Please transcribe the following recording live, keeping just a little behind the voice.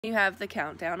You have the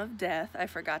countdown of death. I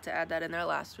forgot to add that in there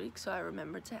last week, so I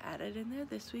remembered to add it in there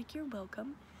this week. You're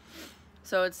welcome.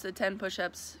 So it's the 10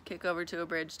 push-ups, kick over to a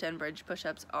bridge, 10 bridge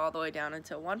push-ups, all the way down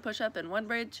until 1 push-up and 1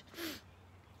 bridge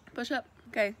push-up.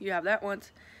 Okay, you have that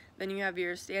once. Then you have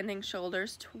your standing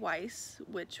shoulders twice,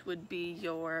 which would be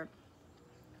your,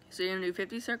 so you're gonna do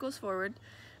 50 circles forward,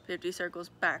 50 circles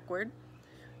backward,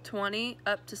 20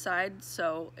 up to side.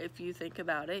 So if you think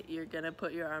about it, you're gonna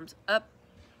put your arms up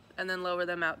and then lower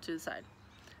them out to the side.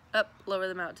 Up, lower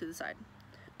them out to the side.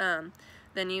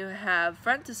 Then you have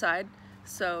front to side,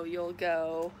 so you'll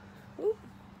go, whoop,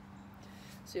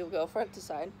 so you'll go front to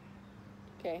side,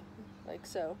 okay, like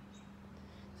so.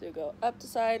 So you'll go up to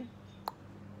side,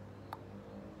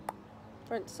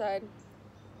 front to side,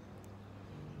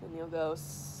 then you'll go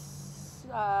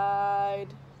side,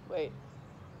 wait.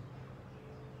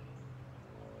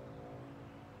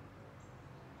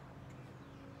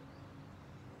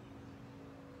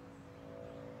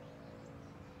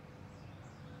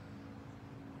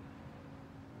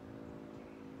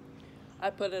 I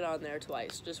put it on there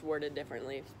twice, just worded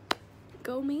differently.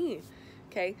 Go me.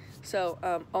 Okay, so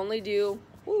only do,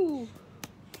 woo,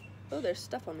 oh, there's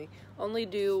stuff on me. Only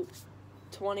do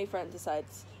 20 front to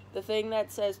sides. The thing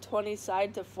that says 20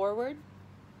 side to forward,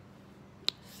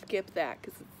 skip that,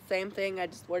 because it's the same thing, I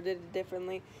just worded it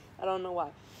differently. I don't know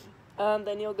why.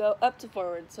 Then you'll go up to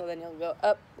forward, so then you'll go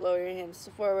up, lower your hands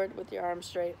to forward with your arms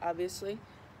straight, obviously.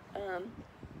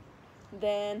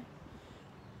 Then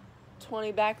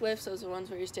 20 back lifts, those are the ones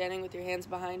where you're standing with your hands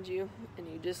behind you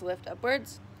and you just lift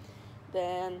upwards.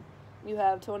 Then you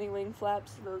have 20 wing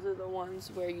flaps, those are the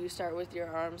ones where you start with your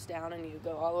arms down and you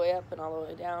go all the way up and all the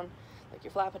way down, like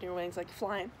you're flapping your wings like you're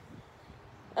flying.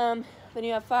 Then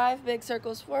you have 5 big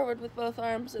circles forward with both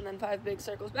arms and then 5 big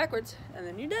circles backwards, and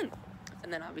then you're done.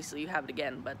 And then obviously you have it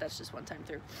again, but that's just one time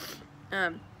through.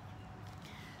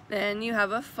 Then you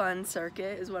have a fun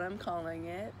circuit, is what I'm calling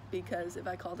it, because if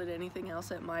I called it anything else,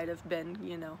 it might have been,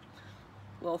 you know,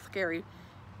 a little scary.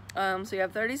 So you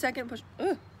have 30-second push.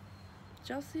 Ugh. Did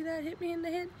y'all see that hit me in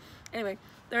the head? Anyway,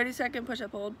 30-second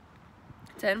push-up hold,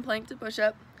 10 plank to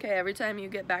push-up. Okay, every time you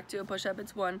get back to a push-up,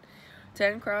 it's 1.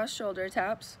 10 cross shoulder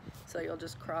taps, so you'll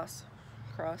just cross.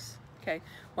 Okay,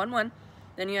 1.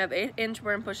 Then you have 8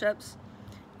 inchworm push-ups,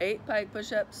 8 pike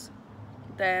push-ups,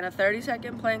 then a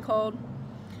 30-second plank hold,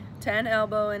 10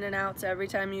 elbow in and outs. Every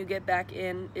time you get back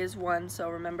in is 1.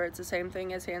 So remember, it's the same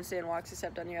thing as handstand walks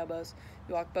except on your elbows.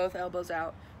 You walk both elbows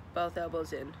out, both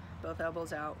elbows in, both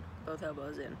elbows out, both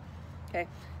elbows in. Okay,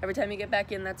 every time you get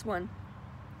back in, that's 1.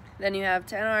 Then you have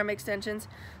 10 arm extensions.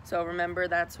 So remember,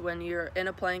 that's when you're in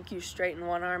a plank, you straighten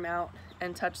one arm out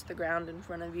and touch the ground in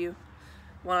front of you,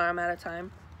 one arm at a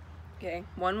time. Okay,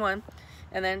 1.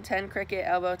 And then 10 cricket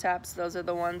elbow taps. Those are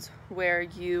the ones where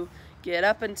you get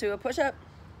up into a push-up,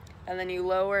 and then you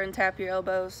lower and tap your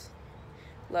elbows,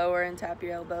 lower and tap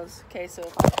your elbows. Okay, so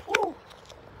if I,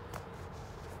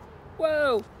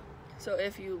 whoa! So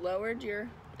if you lowered your,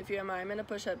 if I'm in a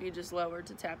push-up, you just lower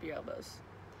to tap your elbows.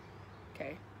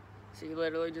 Okay, so you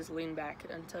literally just lean back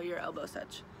until your elbows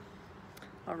touch.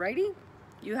 Alrighty,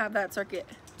 you have that circuit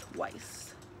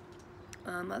twice.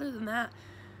 Other than that,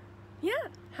 yeah,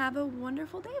 have a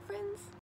wonderful day, friends.